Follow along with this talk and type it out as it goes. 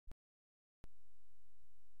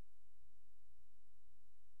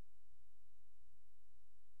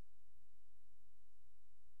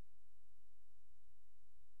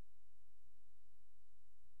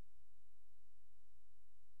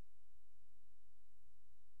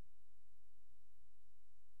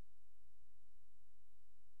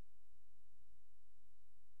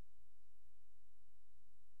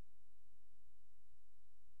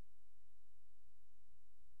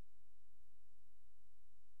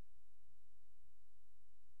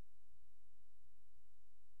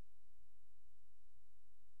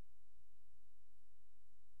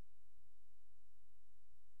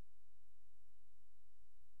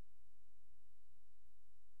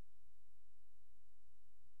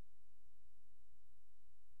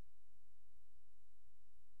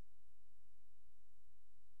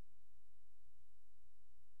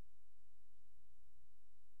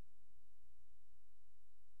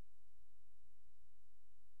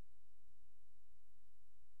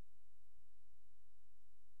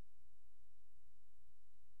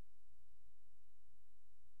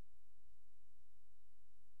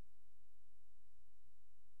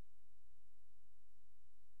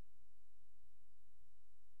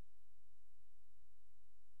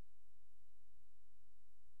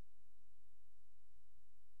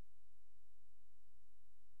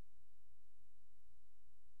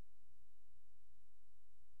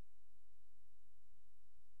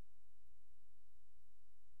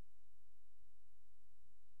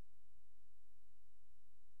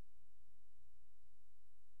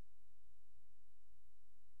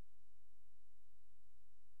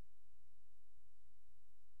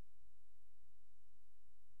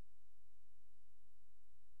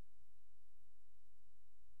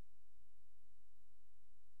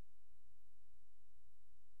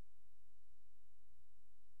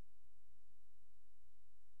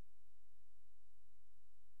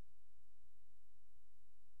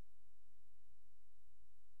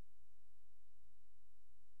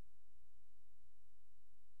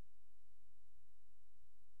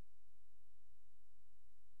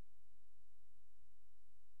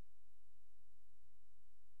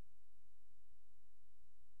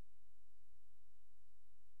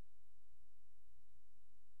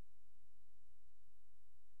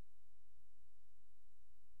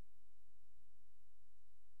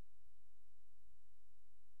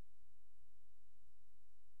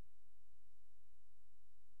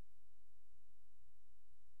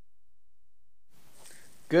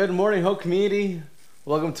Good morning, Hope Community.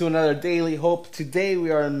 Welcome to another Daily Hope. Today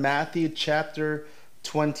we are in Matthew chapter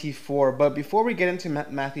 24. But before we get into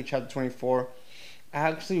Matthew chapter 24, I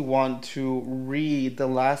actually want to read the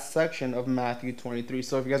last section of Matthew 23.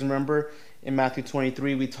 So if you guys remember, in Matthew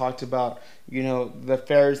 23, we talked about, the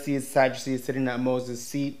Pharisees, Sadducees sitting at Moses'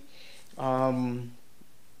 seat. They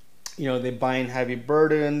bind heavy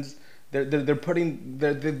burdens. They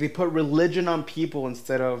put religion on people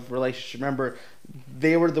instead of relationship. Remember,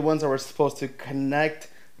 they were the ones that were supposed to connect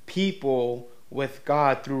people with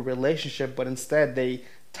God through relationship, but instead they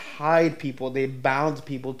tied people, they bound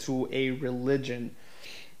people to a religion.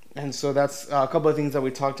 And so that's a couple of things that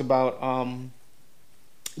we talked about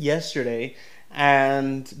yesterday.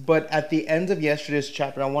 But at the end of yesterday's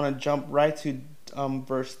chapter, I want to jump right to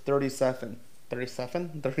verse 37.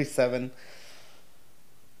 37.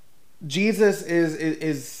 Jesus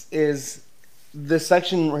is this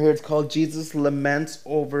section right here. It's called Jesus laments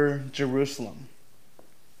over Jerusalem,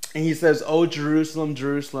 and he says, "O Jerusalem,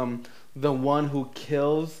 Jerusalem, the one who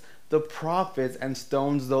kills the prophets and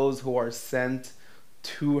stones those who are sent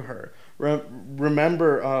to her."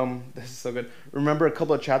 Remember, this is so good. Remember a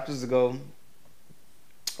couple of chapters ago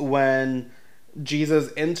when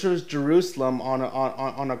Jesus enters Jerusalem on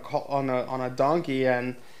a donkey,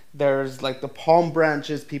 and there's like the palm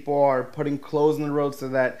branches. People are putting clothes on the road so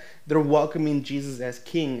that they're welcoming Jesus as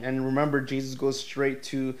king. And remember, Jesus goes straight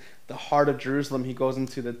to the heart of Jerusalem. He goes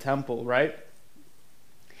into the temple, right?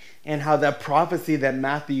 And how that prophecy that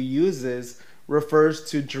Matthew uses refers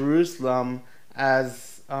to Jerusalem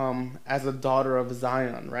as a daughter of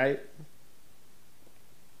Zion, right?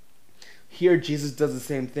 Here, Jesus does the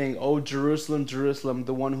same thing. "O Jerusalem, Jerusalem,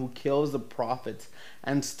 the one who kills the prophets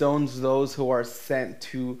and stones those who are sent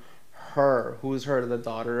to her." Who is her? The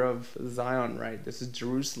daughter of Zion, right? This is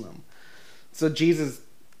Jerusalem. So Jesus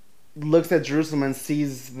looks at Jerusalem and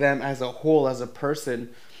sees them as a whole, as a person.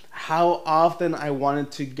 "How often I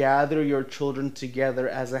wanted to gather your children together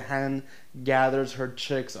as a hen gathers her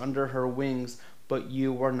chicks under her wings, but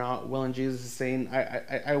you were not willing." Jesus is saying,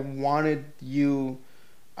 I wanted you...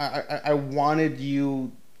 I wanted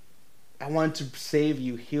to save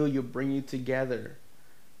you, heal you, bring you together.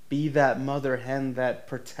 Be that mother hen that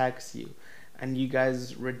protects you. And you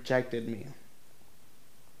guys rejected me.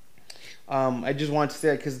 I just want to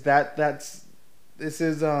say that because this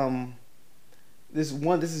is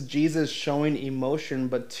Jesus showing emotion,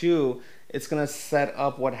 but two, it's going to set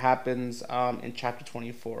up what happens in chapter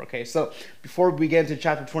 24. Okay, so before we get into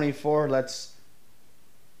chapter 24, let's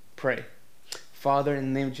pray. Father,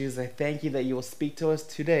 in the name of Jesus, I thank you that you will speak to us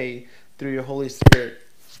today through your Holy Spirit.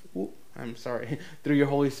 Through your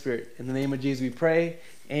Holy Spirit. In the name of Jesus we pray.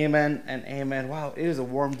 Amen and amen. Wow, it is a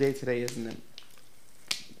warm day today, isn't it?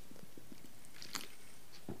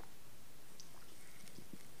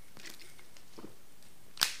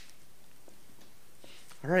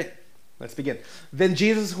 All right, let's begin. "Then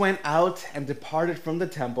Jesus went out and departed from the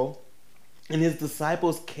temple, and his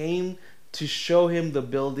disciples came to show him the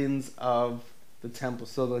buildings of the temple."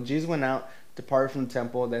 So when Jesus went out, departed from the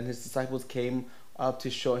temple, then his disciples came up to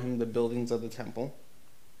show him the buildings of the temple.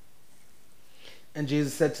 And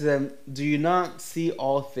Jesus said to them, "Do you not see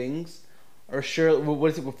all things?" Or sure,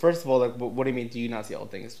 first of all, like, what do you mean, do you not see all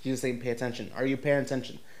things? Jesus saying, pay attention. Are you paying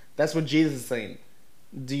attention? That's what Jesus is saying.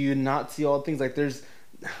 Do you not see all things? Like, do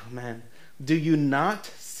you not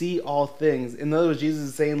see all things? In other words, Jesus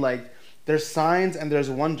is saying, like, there's signs and there's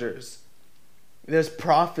wonders. There's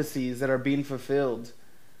prophecies that are being fulfilled.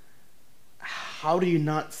 How do you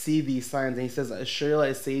not see these signs? And he says, "Surely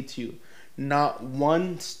I say to you, not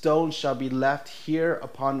one stone shall be left here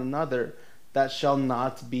upon another that shall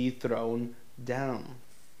not be thrown down."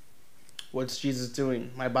 What's Jesus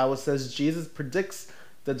doing? My Bible says Jesus predicts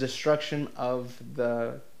the destruction of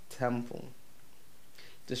the temple.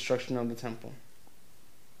 Destruction of the temple.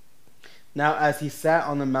 "Now as he sat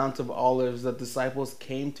on the Mount of Olives, the disciples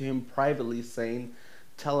came to him privately, saying,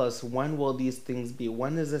 'Tell us, when will these things be?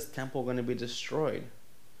 When is this temple going to be destroyed?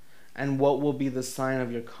 And what will be the sign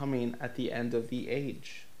of your coming at the end of the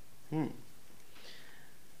age?'"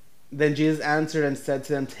 Then Jesus answered and said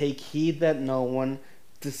to them, "Take heed that no one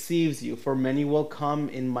deceives you, for many will come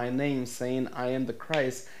in my name, saying, 'I am the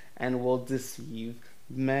Christ,' and will deceive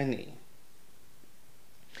many.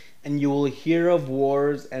 And you will hear of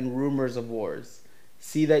wars and rumors of wars.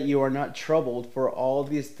 See that you are not troubled, for all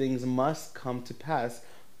these things must come to pass,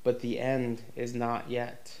 but the end is not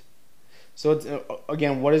yet." So it's,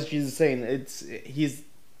 again, what is Jesus saying? He's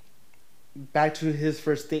back to his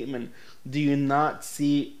first statement. Do you not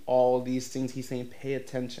see all these things? He's saying, pay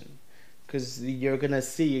attention, because you're going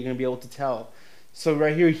to be able to tell. So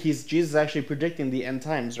right here, Jesus is actually predicting the end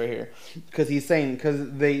times right here, because he's saying,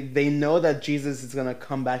 because they know that Jesus is gonna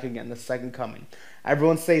come back again, the second coming.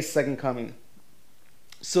 Everyone says second coming.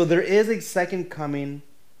 So there is a second coming,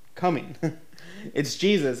 coming. It's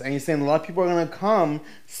Jesus, and he's saying a lot of people are gonna come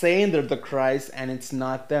saying they're the Christ, and it's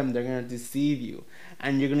not them. They're gonna deceive you,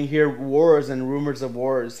 and you're gonna hear wars and rumors of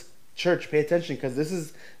wars. Church, pay attention, because this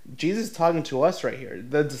is Jesus talking to us right here.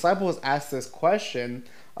 The disciples asked this question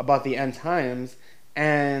about the end times,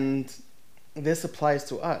 and this applies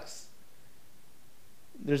to us.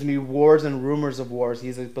 There's gonna be wars and rumors of wars.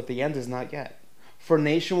 He says, but the end is not yet. For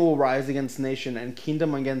nation will rise against nation, and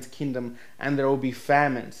kingdom against kingdom, and there will be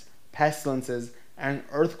famines, pestilences, and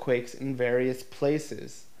earthquakes in various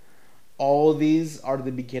places. All these are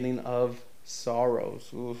the beginning of sorrows.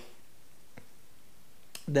 Oof.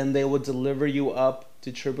 Then they will deliver you up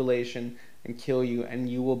to tribulation and kill you, and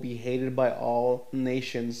you will be hated by all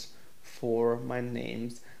nations for my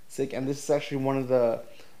name's sake. And this is actually one of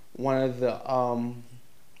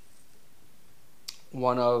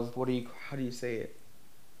how do you say it?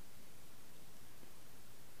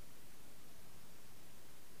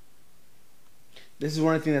 This is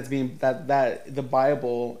one of the things that's being that the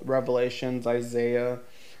Bible, Revelations, Isaiah,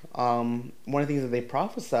 one of the things that they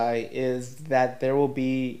prophesy is that there will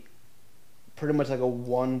be pretty much like a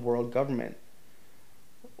one world government,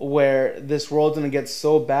 where this world's gonna get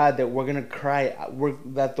so bad that we're gonna cry.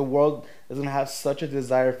 That the world is gonna have such a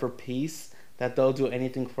desire for peace that they'll do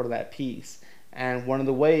anything for that peace. And one of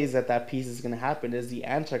the ways that that peace is gonna happen is the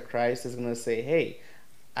Antichrist is gonna say, "Hey,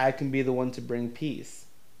 I can be the one to bring peace."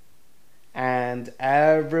 And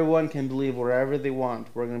everyone can believe whatever they want.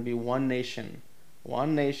 We're going to be one nation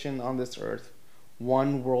on this earth,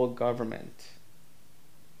 one world government,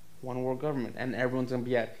 and everyone's going to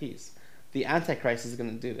be at peace. The Antichrist is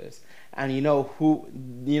going to do this. And you know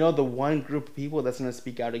the one group of people that's going to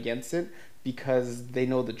speak out against it because they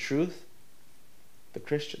know the truth? The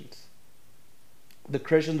Christians. The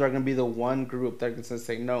Christians are going to be the one group that's going to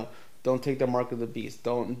say, no, don't take the mark of the beast.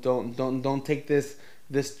 Don't take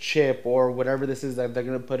this chip or whatever this is that they're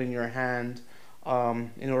going to put in your hand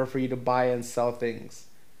in order for you to buy and sell things.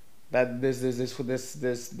 That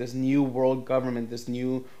this new world government, this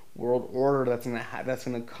new world order that's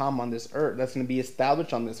gonna come on this earth, that's gonna be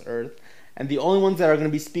established on this earth, and the only ones that are gonna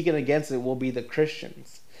be speaking against it will be the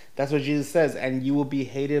Christians. That's what Jesus says, and you will be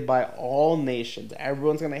hated by all nations.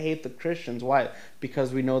 Everyone's gonna hate the Christians. Why?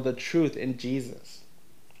 Because we know the truth in Jesus.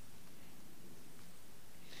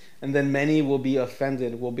 And then many will be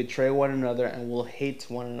offended, will betray one another, and will hate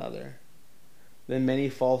one another. Then many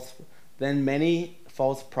false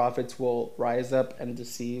prophets will rise up and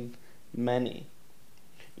deceive many.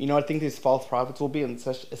 You know, I think these false prophets will be,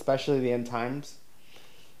 especially the end times.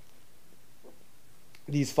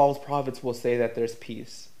 These false prophets will say that there's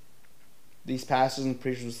peace. These pastors and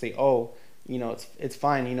preachers will say, "Oh, you know, it's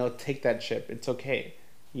fine. You know, take that chip. It's okay.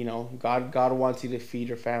 You know, God wants you to feed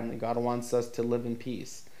your family. God wants us to live in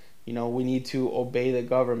peace. You know, we need to obey the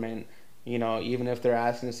government, you know, even if they're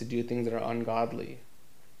asking us to do things that are ungodly."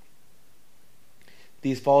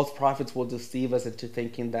 These false prophets will deceive us into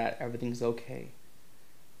thinking that everything's okay,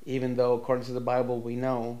 even though according to the Bible we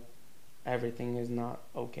know everything is not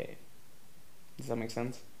okay. Does that make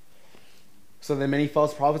sense? So then many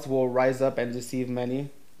false prophets will rise up and deceive many.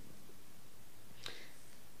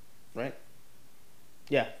 Right?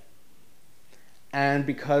 Yeah. And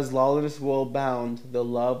because lawlessness will abound, the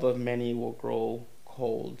love of many will grow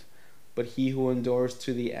cold. But he who endures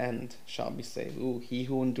to the end shall be saved. Ooh, he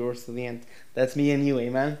who endures to the end. That's me and you,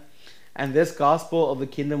 amen? And this gospel of the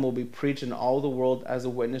kingdom will be preached in all the world as a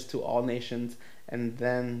witness to all nations, and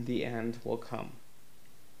then the end will come.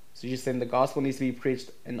 So you're saying the gospel needs to be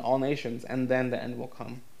preached in all nations, and then the end will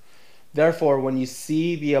come. Therefore, when you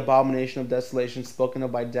see the abomination of desolation spoken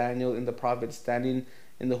of by Daniel in the prophets standing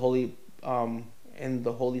in the holy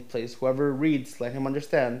place, whoever reads, let him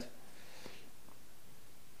understand.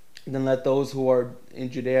 Then let those who are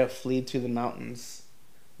in Judea flee to the mountains.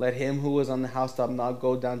 Let him who is on the housetop not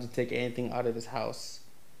go down to take anything out of his house.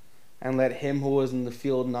 And let him who is in the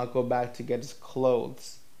field not go back to get his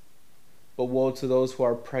clothes. But woe to those who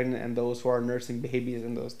are pregnant and those who are nursing babies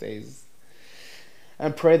in those days.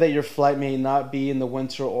 And pray that your flight may not be in the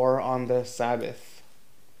winter or on the Sabbath.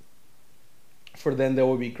 For then there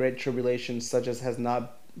will be great tribulation, such as has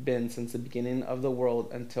not been since the beginning of the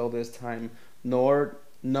world until this time, nor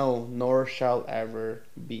shall ever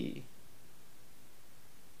be.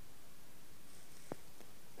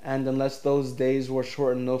 And unless those days were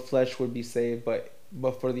shortened, no flesh would be saved,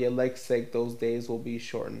 but for the elect's sake, those days will be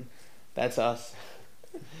shortened. That's us.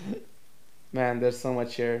 Man, there's so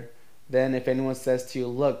much here. Then if anyone says to you,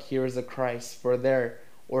 look, here is a Christ, for there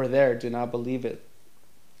or there, do not believe it.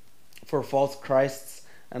 For false Christs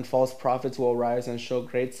and false prophets will arise and show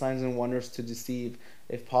great signs and wonders to deceive,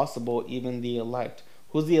 if possible, even the elect.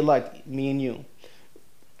 Who's the elect? Me and you.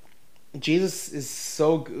 Jesus is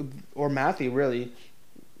so good, or Matthew really,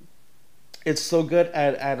 it's so good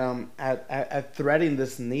at threading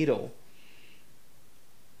this needle.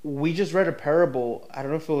 We just read a parable. I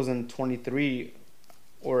don't know if it was in 23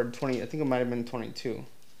 or 20. I think it might have been 22.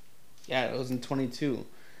 Yeah, it was in 22.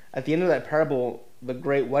 At the end of that parable, the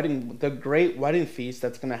great wedding feast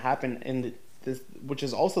that's going to happen in this, which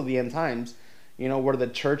is also the end times, where the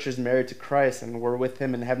church is married to Christ and we're with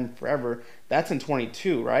Him in heaven forever. That's in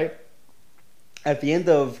 22, right? At the end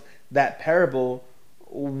of that parable,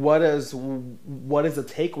 what is the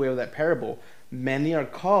takeaway of that parable? Many are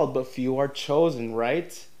called, but few are chosen,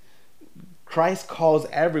 right? Christ calls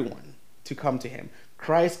everyone to come to Him.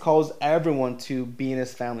 Christ calls everyone to be in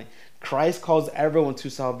His family. Christ calls everyone to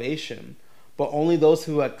salvation. But only those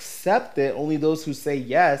who accept it, only those who say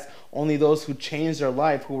yes, only those who change their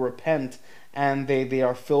life, who repent, and they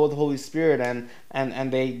are filled with the Holy Spirit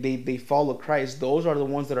and they follow Christ, those are the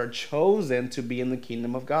ones that are chosen to be in the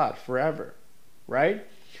kingdom of God forever. Right?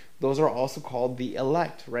 Those are also called the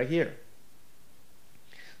elect right here.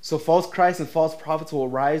 So false Christs and false prophets will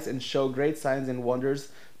rise and show great signs and wonders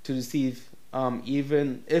to deceive,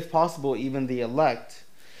 even, if possible, even the elect.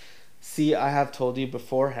 See, I have told you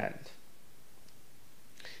beforehand.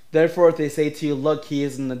 Therefore, if they say to you, look, he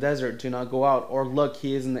is in the desert, do not go out. Or look,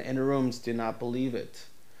 he is in the inner rooms, do not believe it.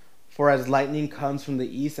 For as lightning comes from the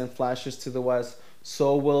east and flashes to the west,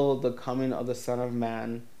 so will the coming of the Son of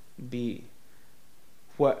Man be.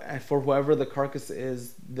 For whoever the carcass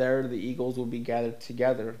is, there the eagles will be gathered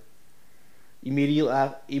together.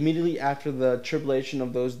 Immediately after the tribulation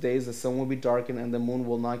of those days, the sun will be darkened and the moon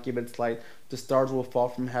will not give its light. The stars will fall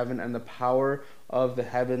from heaven and the power of the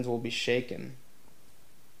heavens will be shaken.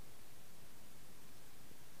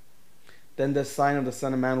 Then the sign of the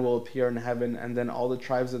Son of Man will appear in heaven, and then all the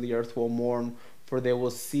tribes of the earth will mourn, for they will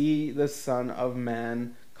see the Son of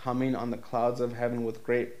Man coming on the clouds of heaven with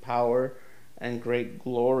great power and great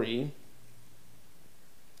glory.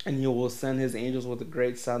 And He will send His angels with a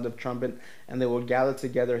great sound of trumpet, and they will gather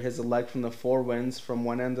together His elect from the four winds, from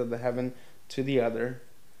one end of the heaven to the other.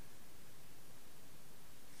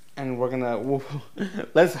 And we're gonna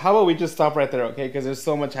how about we just stop right there, okay? Because there's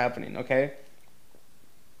so much happening, okay?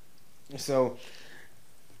 So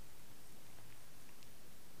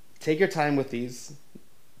take your time with these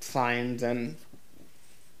signs and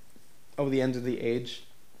of the end of the age.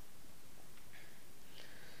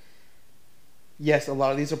 Yes, a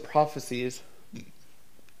lot of these are prophecies.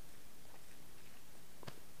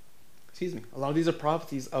 A lot of these are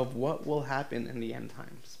prophecies of what will happen in the end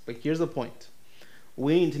times. But here's the point: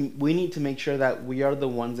 we need to make sure that we are the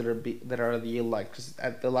ones that are the elect. Because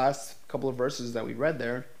at the last couple of verses that we read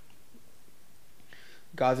there,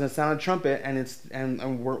 God's gonna sound a trumpet,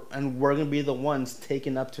 and we're gonna be the ones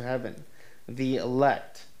taken up to heaven, the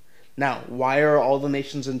elect. Now, why are all the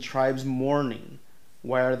nations and tribes mourning?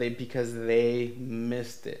 Why are they? Because they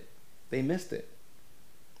missed it. They missed it.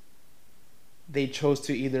 They chose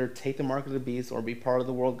to either take the mark of the beast or be part of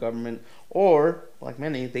the world government, or, like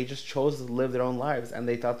many, they just chose to live their own lives, and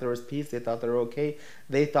they thought there was peace, they thought they were okay,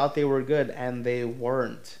 they thought they were good, and they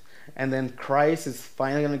weren't. And then Christ is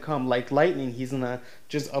finally going to come like lightning. He's going to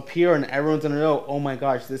just appear and everyone's going to know, oh my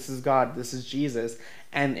gosh, this is God, this is Jesus.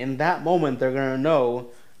 And in that moment, they're going to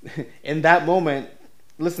know, in that moment,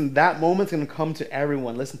 listen, that moment's going to come to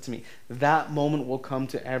everyone. Listen to me. That moment will come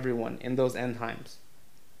to everyone in those end times.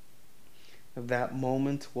 That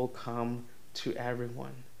moment will come to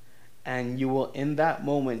everyone. And you will, in that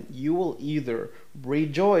moment, you will either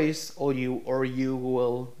rejoice or you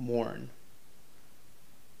will mourn.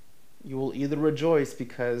 You will either rejoice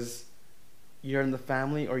because you're in the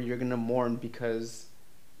family, or you're going to mourn because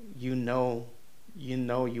you know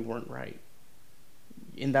you weren't right.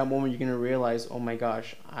 In that moment, you're going to realize, oh my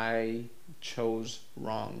gosh, I chose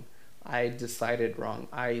wrong. I decided wrong.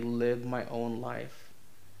 I lived my own life.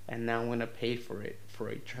 And now I'm going to pay for it for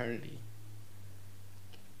eternity.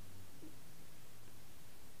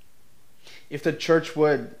 If the church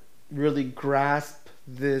would really grasp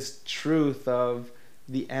this truth of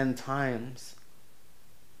the end times,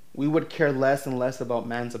 we would care less and less about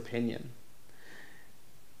man's opinion.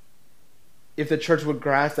 If the church would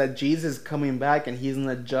grasp that Jesus is coming back and He's going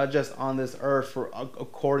to judge us on this earth for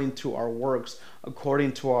according to our works,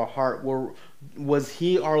 according to our heart, was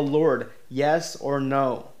He our Lord? Yes or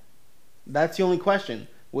no? That's the only question.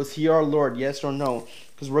 Was He our Lord? Yes or no?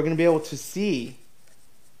 Because we're going to be able to see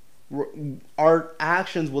Our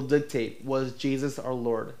actions will dictate, was Jesus our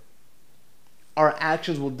Lord? Our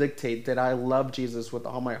actions will dictate that I love Jesus with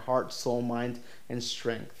all my heart, soul, mind, and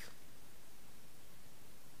strength.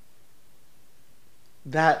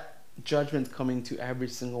 That judgment coming to every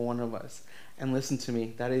single one of us. And listen to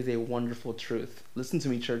me, that is a wonderful truth. Listen to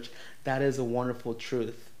me, church, that is a wonderful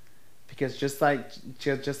truth. Because just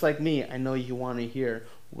like me, I know you want to hear,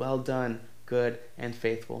 well done, good and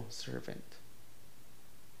faithful servant.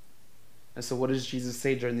 And so what does Jesus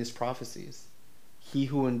say during these prophecies? He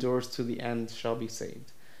who endures to the end shall be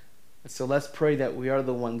saved. And so let's pray that we are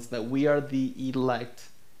the ones, that we are the elect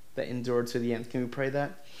that endure to the end. Can we pray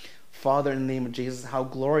that? Father, in the name of Jesus, how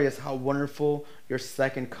glorious, how wonderful your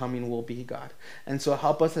second coming will be, God. And so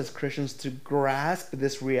help us as Christians to grasp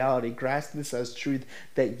this reality, grasp this as truth,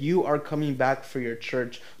 that you are coming back for your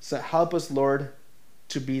church. So help us, Lord,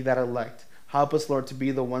 to be that elect. Help us, Lord, to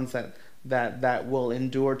be the ones that will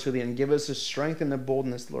endure to the end. Give us the strength and the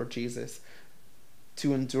boldness, Lord Jesus,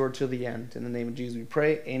 to endure to the end. In the name of Jesus we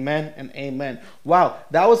pray. Amen and amen. Wow,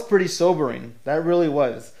 that was pretty sobering. That really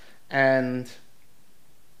was. And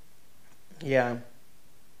yeah,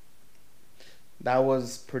 that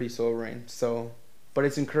was pretty sobering. So, but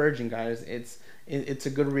it's encouraging, guys. It's a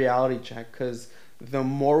good reality check, because the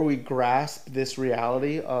more we grasp this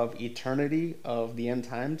reality of eternity, of the end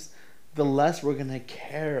times, the less we're going to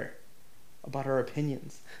care about our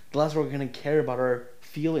opinions, the less we're going to care about our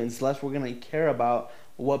feelings, the less we're going to care about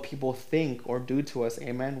what people think or do to us.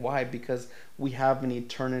 Amen. Why? Because we have an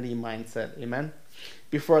eternity mindset. Amen.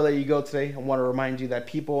 Before I let you go today, I want to remind you that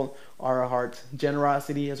people are our heart,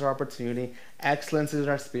 generosity is our opportunity, excellence is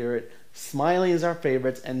our spirit, smiling is our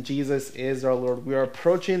favorites, and Jesus is our Lord. We are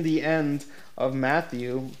approaching the end of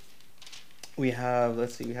Matthew. We have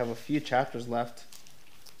a few chapters left.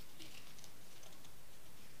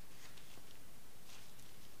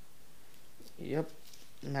 Yep,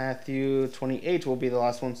 Matthew 28 will be the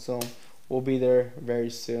last one, so we'll be there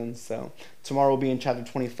very soon. So tomorrow we'll be in chapter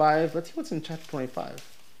 25. Let's see what's in chapter 25.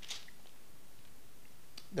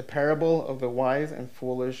 The parable of the wise and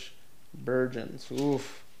foolish virgins.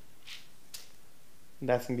 Oof.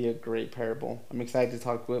 That's going to be a great parable. I'm excited to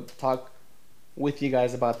talk with you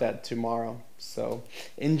guys about that tomorrow. So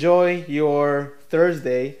enjoy your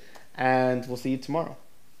Thursday, and we'll see you tomorrow.